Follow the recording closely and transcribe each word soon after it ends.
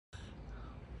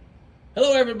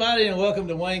Hello, everybody, and welcome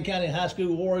to Wayne County High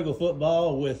School War Eagle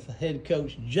football with head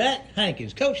coach Jack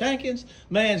Hankins. Coach Hankins,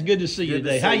 man, it's good to see you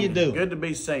today. How you doing? Good to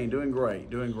be seen. Doing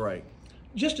great.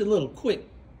 Just a little quick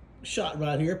shot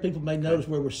right here. People may notice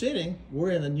where we're sitting.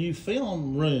 We're in a new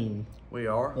film room. We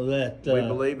are. That we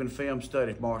believe in film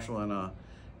studies, Marshall, and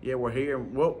yeah, we're here.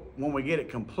 When we get it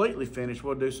completely finished,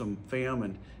 we'll do some film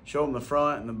and show them the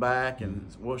front and the back,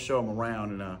 and we'll show them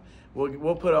around, and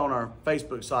we'll put on our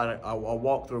Facebook site a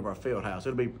walkthrough of our field house.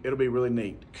 It'll be really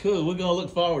neat. Cool. We're going to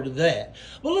look forward to that.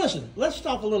 Well, listen, let's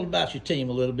talk a little about your team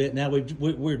a little bit. Now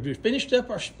we're finished up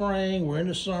our spring. We're in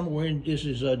the summer. This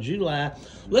is July.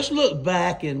 Let's look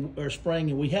back in our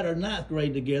spring, and we had our ninth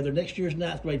grade together. Next year's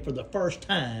ninth grade for the first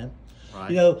time.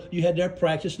 Right. You know, you had their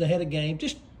practice and they had a game.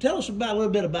 Just tell us a little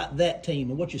bit about that team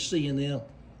and what you see in them.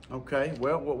 Okay.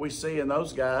 Well, what we see in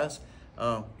those guys.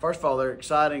 First of all, they're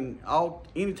exciting.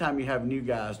 Anytime you have new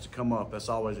guys to come up, that's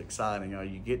always exciting.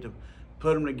 You get to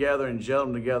put them together and gel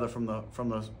them together from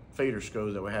the feeder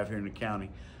schools that we have here in the county.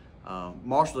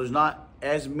 Marshall, there's not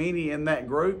as many in that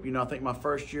group. You know, I think my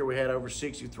first year we had over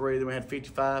 63, then we had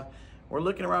 55. We're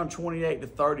looking around 28 to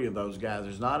 30 of those guys.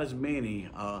 There's not as many,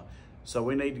 so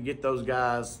we need to get those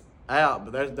guys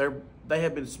out. But they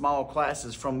have been small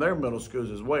classes from their middle schools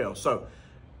as well.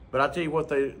 But I tell you what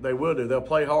they will do. They'll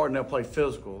play hard and they'll play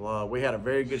physical. We had a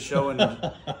very good showing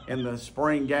in the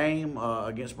spring game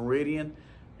against Meridian,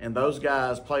 and those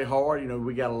guys play hard. You know,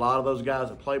 we got a lot of those guys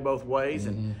that play both ways,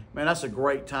 and man, that's a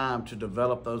great time to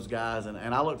develop those guys.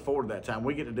 And I look forward to that time.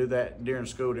 We get to do that during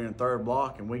school, during third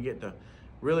block, and we get to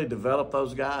really develop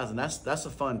those guys, and that's a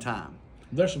fun time.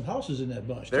 There's some hosses in that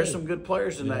bunch. There's too. some good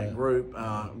players in that group.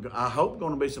 I hope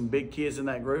going to be some big kids in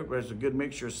that group. There's a good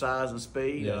mixture of size and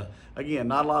speed. Yeah. Again,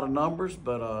 not a lot of numbers,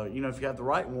 but you know, if you have the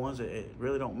right ones, it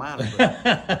really don't matter.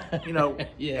 But, you know,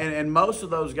 yeah. and most of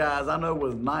those guys, I know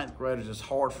with ninth graders, it's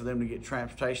hard for them to get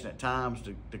transportation at times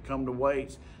to come to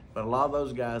weights. But a lot of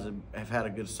those guys have had a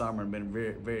good summer and been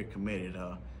very, very committed.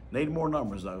 Need more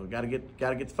numbers though. Got to get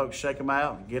the folks, shake them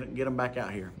out, and get them back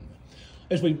out here.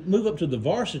 As we move up to the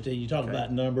varsity, you talk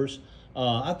about numbers.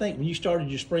 I think when you started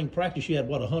your spring practice, you had,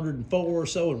 104 or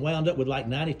so and wound up with like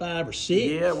 95 or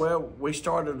 6? Yeah, well, we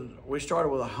started with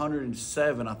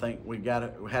 107. I think we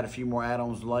had a few more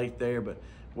add-ons late there, but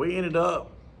we ended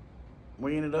up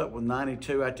with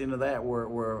 92 at the end of that.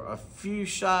 We're a few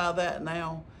shy of that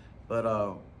now,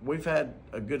 but we've had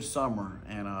a good summer,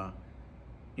 and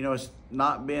you know, it's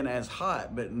not been as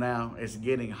hot, but now it's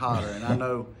getting hotter, and I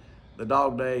know the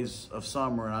dog days of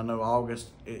summer, and I know August,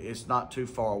 it's not too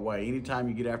far away. Anytime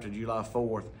you get after July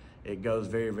 4th, it goes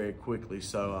very, very quickly.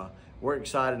 So we're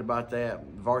excited about that.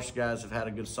 The varsity guys have had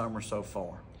a good summer so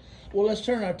far. Well, let's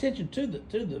turn our attention to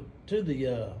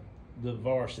the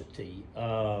varsity.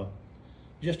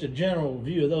 Just a general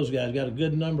view of those guys. Got a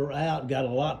good number out. Got a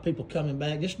lot of people coming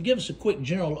back. Just give us a quick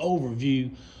general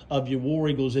overview of your War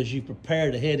Eagles as you prepare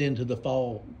to head into the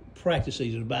fall practice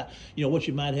season, about what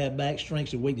you might have back,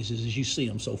 strengths and weaknesses as you see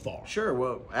them so far. Sure,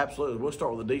 well, absolutely. We'll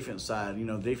start with the defense side. You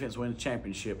know, defense wins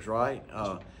championships, right?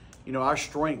 You know, our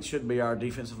strength should be our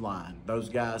defensive line. Those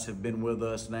guys have been with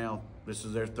us now. This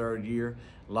is their third year.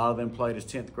 A lot of them played as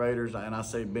 10th graders, and I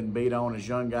say been beat on as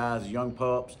young guys, young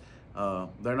pups.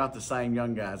 They're not the same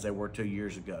young guys they were 2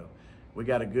 years ago. We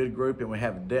got a good group, and we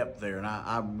have depth there, and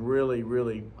I really,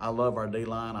 really, I love our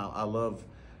D-line. I love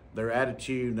their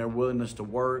attitude and their willingness to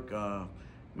work.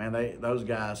 Man, those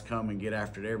guys come and get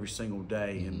after it every single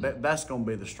day, and that's going to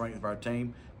be the strength of our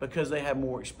team because they have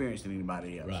more experience than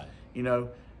anybody else. Right. You know,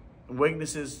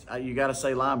 weaknesses, you got to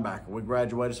say linebacker. We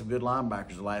graduated some good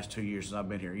linebackers the last 2 years since I've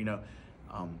been here. You know,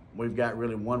 we've got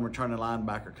really one returning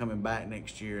linebacker coming back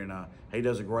next year, and he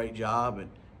does a great job, and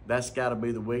that's got to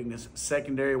be the weakness.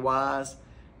 Secondary-wise,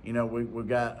 you know, we've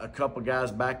got a couple guys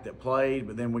back that played,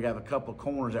 but then we got a couple of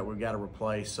corners that we've got to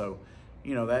replace. So,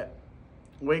 you know, that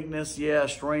weakness, yeah,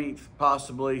 strength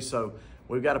possibly. So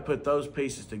we've got to put those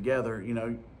pieces together. You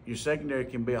know, your secondary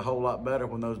can be a whole lot better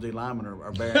when those D linemen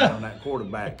are bearing down on that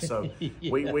quarterback. So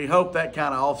yeah. we hope that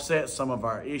kind of offsets some of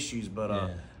our issues. But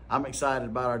I'm excited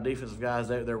about our defensive guys.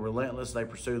 They're relentless. They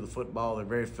pursue the football. They're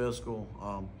very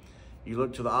physical. You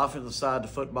look to the offensive side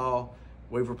of football,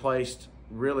 we've replaced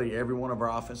really every one of our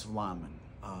offensive linemen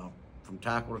from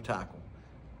tackle to tackle.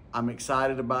 I'm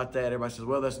excited about that. Everybody says,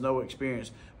 well, that's no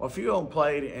experience. Well, a few of them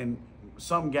played in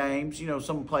some games. You know,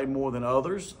 some played more than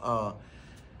others. A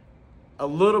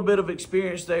little bit of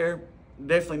experience there.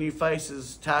 Definitely new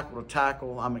faces, tackle to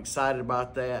tackle. I'm excited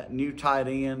about that. New tight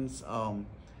ends.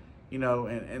 You know,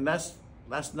 and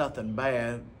that's nothing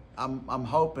bad. I'm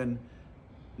hoping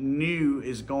new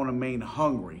is going to mean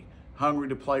hungry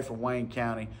to play for Wayne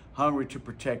County, hungry to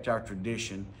protect our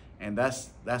tradition, and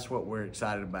that's what we're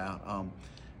excited about.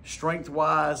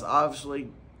 Strength-wise,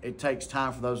 obviously, it takes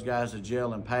time for those guys to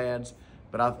gel in pads,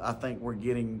 but I think we're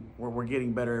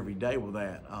getting better every day with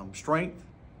that. Strength,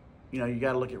 you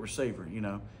got to look at receiver.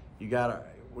 We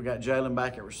got Jalen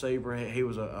back at receiver. He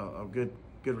was a good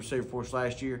receiver for us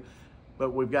last year,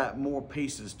 but we've got more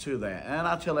pieces to that. And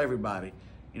I tell everybody,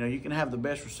 you can have the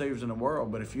best receivers in the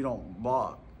world, but if you don't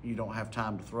block, you don't have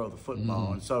time to throw the football.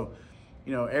 Mm-hmm. And so,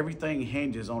 everything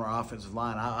hinges on our offensive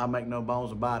line. I make no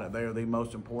bones about it. They are the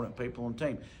most important people on the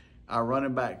team. Our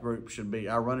running back room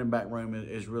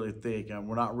is really thick.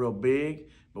 We're not real big,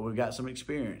 but we've got some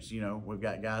experience. We've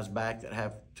got guys back that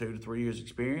have 2 to 3 years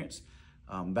experience.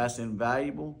 That's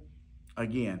invaluable.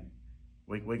 Again,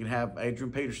 we can have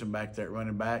Adrian Peterson back there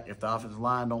running back. If the offensive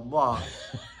line don't block,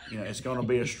 it's going to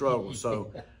be a struggle.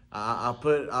 So I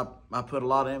put a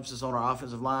lot of emphasis on our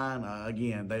offensive line.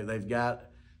 Again,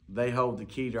 they hold the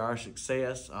key to our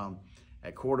success.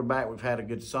 At quarterback, we've had a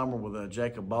good summer with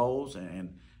Jacob Bowles,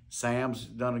 and Sam's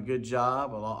done a good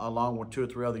job along with 2 or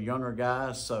 3 other younger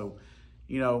guys. So,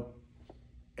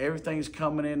 everything's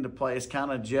coming into play. It's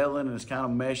kind of gelling and it's kind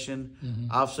of meshing. Mm-hmm.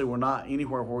 Obviously, we're not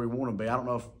anywhere where we want to be. I don't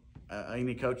know if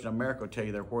any coach in America will tell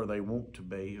you they're where they want to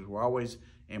be. We're always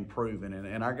improving,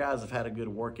 and our guys have had a good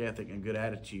work ethic and good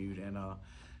attitude, and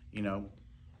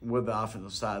with the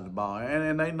offensive side of the ball,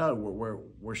 and they know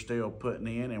we're still putting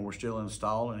in and we're still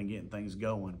installing and getting things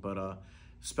going. But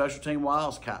special team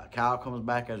wise, Kyle comes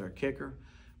back as our kicker.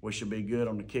 We should be good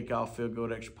on the kickoff, field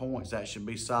goal, extra points. That should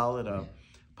be solid.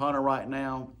 Punter right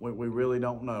now, we really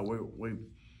don't know.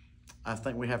 I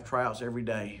think we have tryouts every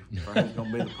day for who's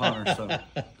going to be the punter. So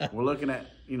we're looking at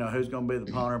who's going to be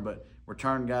the punter. But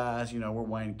return guys, we're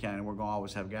Wayne County. We're going to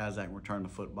always have guys that can return the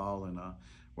football, and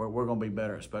we're going to be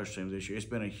better at special teams this year. It's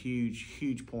been a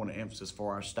huge point of emphasis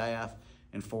for our staff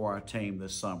and for our team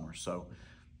this summer. So,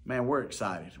 man, we're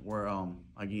excited. We're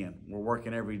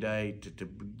working every day to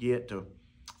get to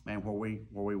where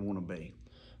we want to be.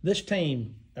 This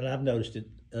team, and I've noticed it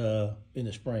in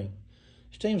the spring,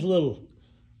 this team's a little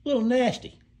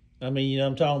nasty. I mean,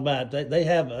 I'm talking about they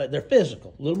have they're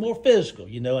physical, a little more physical,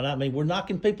 and I mean we're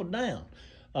knocking people down.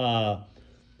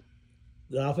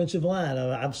 The offensive line,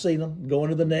 I've seen them going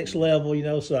to the next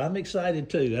level, so I'm excited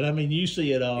too. And I mean, you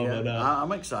see it all. Yeah, but,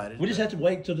 I'm excited. We just have to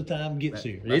wait till the time gets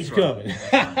here. It's right.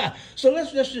 coming. So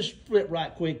let's just flip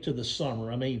right quick to the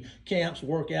summer. I mean, camps,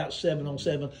 workouts,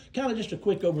 7-on-7. Kind of just a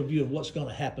quick overview of what's going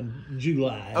to happen in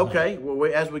July. Okay.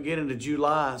 Well, as we get into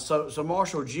July, so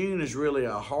Marshall, June is really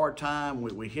a hard time.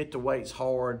 We hit the weights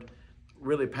hard,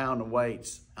 really pound the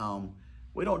weights.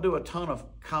 We don't do a ton of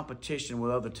competition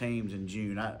with other teams in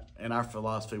June. In our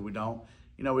philosophy, we don't.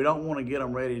 We don't want to get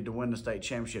them ready to win the state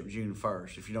championship June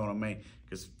 1st, if you know what I mean.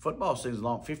 Because football season is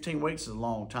long. 15 weeks is a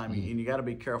long time, and you got to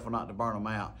be careful not to burn them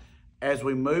out. As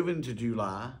we move into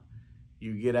July,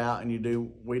 you get out and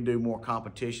we do more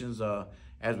competitions.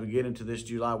 As we get into this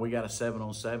July, we got a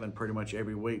 7-on-7 pretty much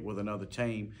every week with another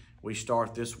team. We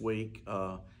start this week.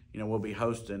 We'll be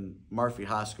hosting Murphy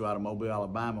High School out of Mobile,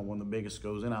 Alabama, one of the biggest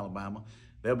schools in Alabama.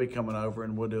 They'll be coming over,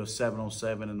 and we'll do a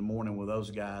 7-on-7 in the morning with those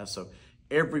guys. So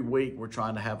every week we're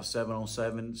trying to have a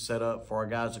 7-on-7 set up for our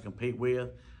guys to compete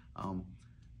with.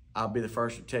 I'll be the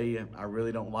first to tell you, I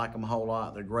really don't like them a whole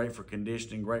lot. They're great for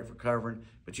conditioning, great for covering,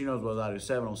 but as well as I do,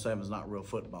 7-on-7 is not real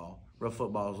football. Real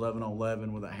football is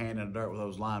 11-on-11 with a hand in the dirt with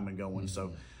those linemen going.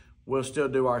 So we'll still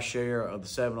do our share of the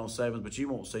 7-on-7s, but you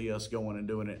won't see us going and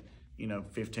doing it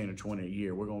 15 or 20 a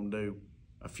year. We're going to do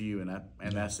a few, and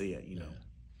that's it,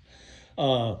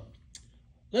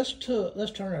 Let's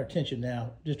turn our attention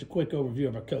now. Just a quick overview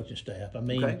of our coaching staff. I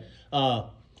mean, okay. I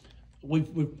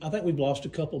think we've lost a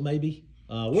couple, maybe.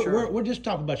 Sure. We're just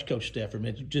talking about your coaching staff for a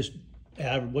minute. Just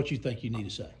what you think you need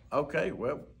to say. Okay.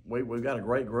 Well, we've got a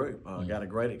great group. Got a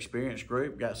great experienced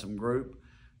group. Got some group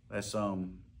that's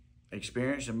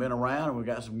experienced and been around, and we've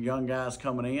got some young guys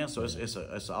coming in. So it's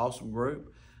an awesome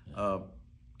group.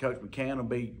 Coach McCann will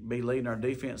be leading our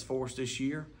defense for us this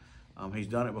year. He's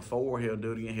done it before. He'll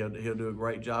do it again. He'll do a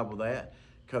great job with that.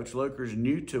 Coach Luker's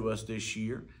new to us this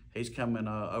year. He's coming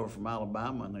over from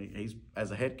Alabama, and he's,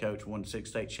 as a head coach, won 6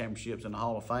 state championships in the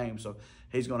Hall of Fame. So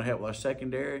he's going to help with our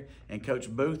secondary. And Coach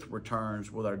Booth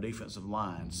returns with our defensive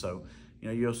line. So,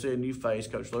 you'll see a new face.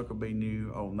 Coach Luker will be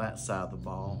new on that side of the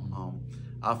ball.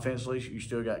 Offensively, you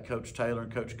still got Coach Taylor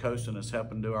and Coach Coaston that's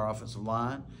helping do our offensive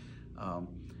line.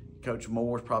 Coach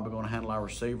Moore's probably going to handle our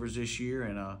receivers this year,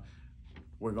 and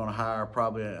we're going to hire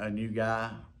probably a new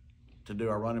guy to do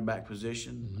our running back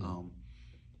position.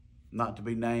 Not to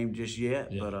be named just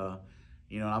yet, but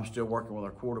I'm still working with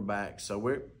our quarterback. So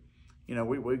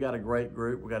we've got a great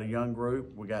group. We got a young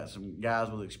group. We got some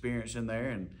guys with experience in there,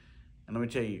 and And let me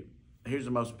tell you, here's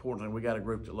the most important thing: we got a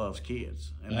group that loves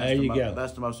kids, and There you go.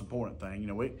 That's the most important thing. You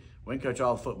know, we can coach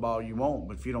all the football you want,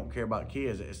 but if you don't care about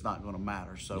kids, it's not going to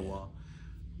matter. So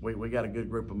we got a good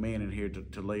group of men in here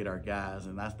to lead our guys,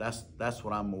 and that's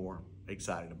what I'm more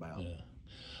excited about.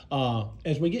 Yeah.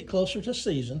 As we get closer to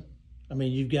season, I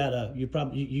mean, you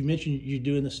mentioned you're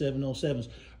doing the 7-on-7s.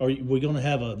 We're going to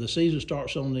have the season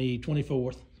starts on the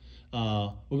 24th.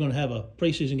 We're going to have a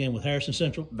preseason game with Harrison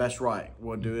Central. That's right.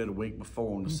 We'll do it a week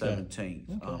before on the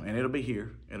 17th, Okay. And it'll be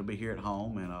here. It'll be here at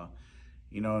home, and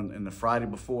you know, and the Friday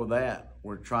before that,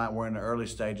 we're in the early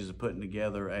stages of putting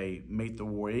together a Meet the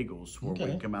War Eagles, where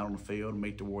we come out on the field and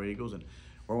meet the War Eagles, and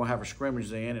we're going to have our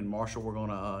scrimmage in. And Marshall, we're going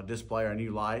to display our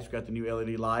new lights. We've got the new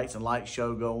LED lights and light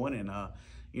show going, and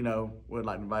you know, we'd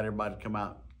like to invite everybody to come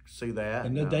out see that.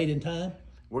 And the date and time?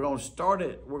 We're going to start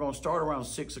around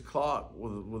 6 o'clock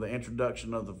with the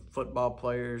introduction of the football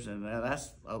players, and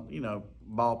that's you know,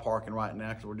 ballparking right now,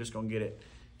 because we're just going to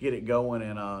get it going,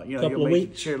 and you know, you'll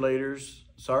meet cheerleaders.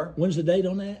 Sir? When's the date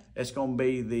on that? It's going to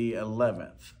be the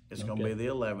 11th. It's going to be the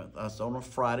 11th. That's on a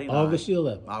Friday night. August the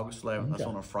 11th. August 11th. That's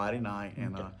on a Friday night,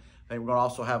 and I think we're going to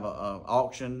also have a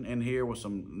auction in here with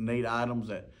some neat items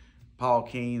that Paul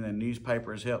Keene and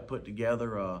newspaper has helped put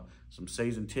together, some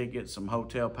season tickets, some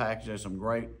hotel packages, some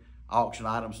great auction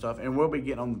item stuff, and we'll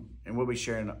be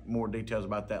sharing more details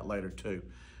about that later too.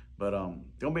 But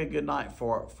it's gonna be a good night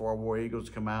for our War Eagles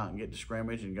to come out and get to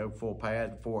scrimmage and go full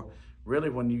pads before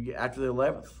really when you get after the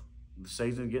 11th. The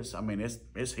season gets, I mean,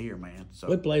 it's here, man. So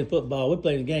we're playing football. We're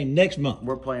playing a game next month.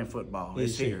 We're playing football.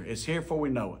 It's here. It's here before we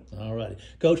know it. All righty.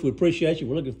 Coach, we appreciate you.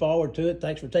 We're looking forward to it.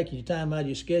 Thanks for taking your time out of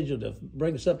your schedule to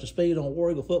bring us up to speed on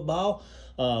War Eagle football.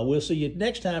 We'll see you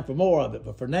next time for more of it.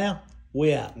 But for now,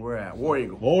 we out. We're out. War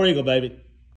Eagle. War Eagle, baby.